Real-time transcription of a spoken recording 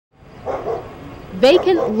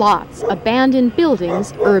Vacant lots, abandoned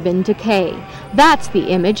buildings, urban decay. That's the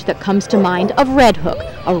image that comes to mind of Red Hook,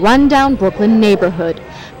 a rundown Brooklyn neighborhood.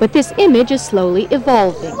 But this image is slowly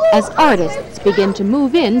evolving as artists begin to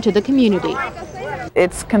move into the community.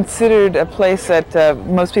 It's considered a place that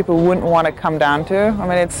most people wouldn't want to come down to. I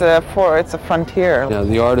mean, it's a frontier. Yeah,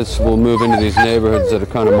 the artists will move into these neighborhoods that are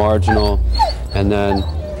kind of marginal, and then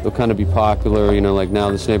they'll kind of be popular, you know, like now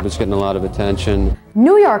this neighborhood's getting a lot of attention.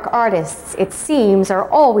 New York artists, it seems, are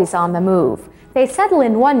always on the move. They settle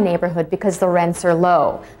in one neighborhood because the rents are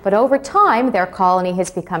low, but over time their colony has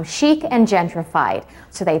become chic and gentrified,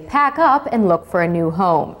 so they pack up and look for a new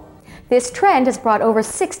home. This trend has brought over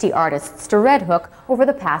 60 artists to Red Hook over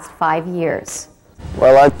the past 5 years.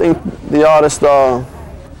 Well, I think the artists are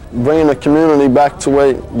bringing the community back to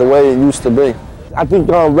the way it used to be. I think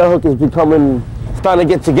Red Hook is starting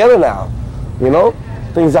to get together now, you know?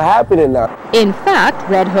 Things are happening now. In fact,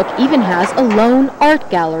 Red Hook even has a lone art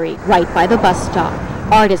gallery right by the bus stop.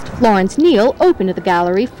 Artist Florence Neal opened the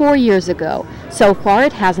gallery 4 years ago. So far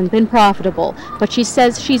it hasn't been profitable, but she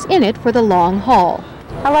says she's in it for the long haul.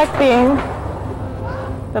 I like being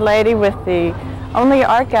the lady with the only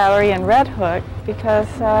art gallery in Red Hook because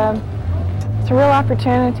it's a real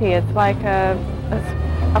opportunity. It's like a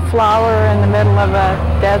flower in the middle of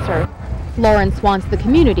a desert. Florence wants the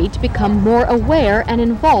community to become more aware and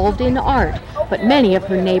involved in art, but many of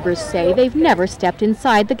her neighbors say they've never stepped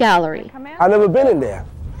inside the gallery. I've never been in there.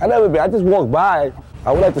 I just walked by.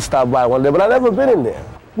 I would like to stop by one day, but I've never been in there.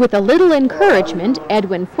 With a little encouragement,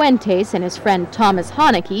 Edwin Fuentes and his friend Thomas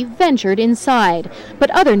Haneke ventured inside, but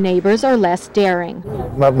other neighbors are less daring.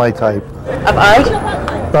 Not my type. Of art?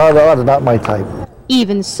 No, the art is not my type.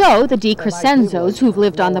 Even so, the DeCrescenzos, who've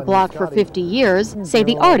lived on the block for 50 years, say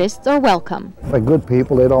the artists are welcome. They're good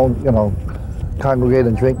people. They don't, you know, congregate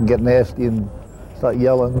and drink and get nasty and start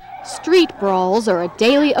yelling. Street brawls are a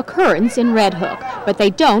daily occurrence in Red Hook, but they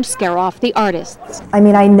don't scare off the artists. I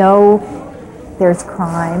mean, I know there's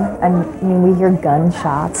crime, and I mean, we hear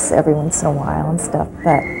gunshots every once in a while and stuff,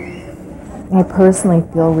 but I personally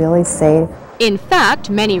feel really safe. In fact,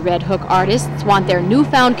 many Red Hook artists want their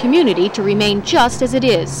newfound community to remain just as it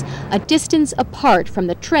is, a distance apart from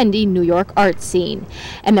the trendy New York art scene.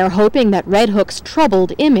 And they're hoping that Red Hook's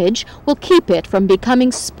troubled image will keep it from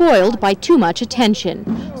becoming spoiled by too much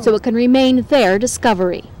attention, so it can remain their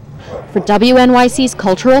discovery. For WNYC's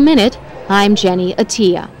Cultural Minute, I'm Jenny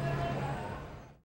Attia.